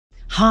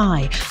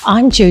Hi,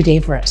 I'm Jude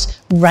Everett,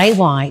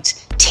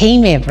 Raywhite,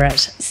 Team Everett,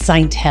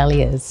 St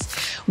Heliers.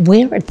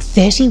 We're at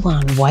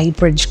 31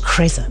 Weybridge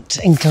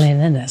Crescent in Glen,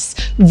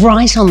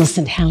 right on the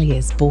St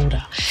Heliers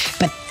border.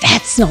 But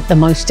that's not the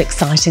most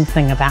exciting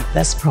thing about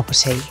this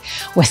property.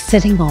 We're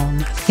sitting on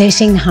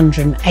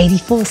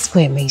 1,384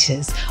 square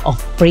metres of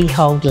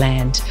freehold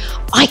land.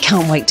 I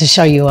can't wait to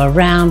show you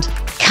around.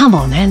 Come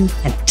on in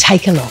and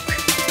take a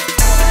look.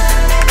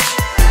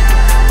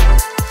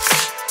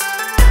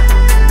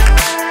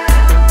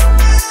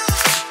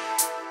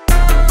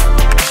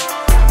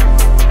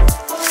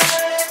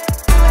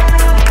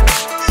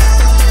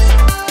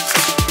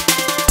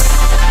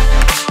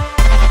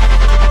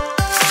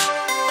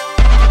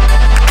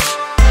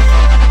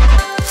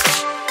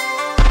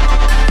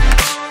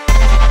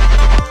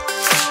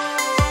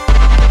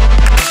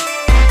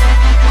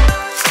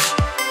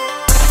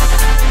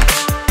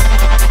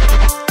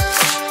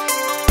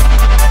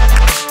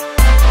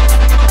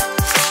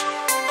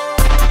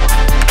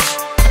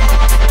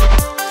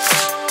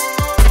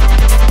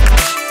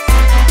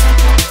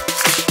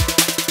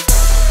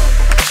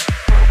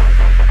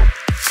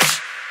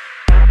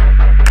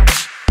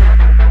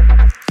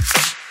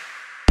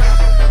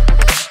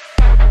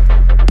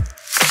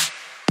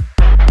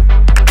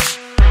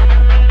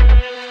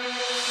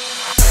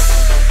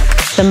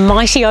 The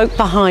mighty oak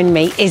behind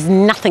me is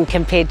nothing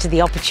compared to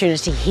the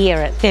opportunity here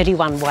at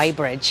 31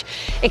 Weybridge.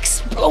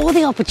 Explore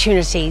the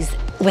opportunities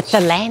with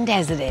the land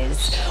as it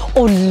is,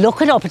 or look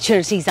at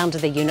opportunities under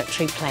the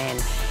unitary plan.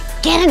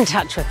 Get in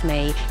touch with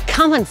me,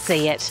 come and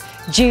see it.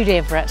 Jude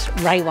Everett,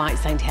 Raywhite,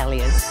 St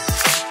Heliers.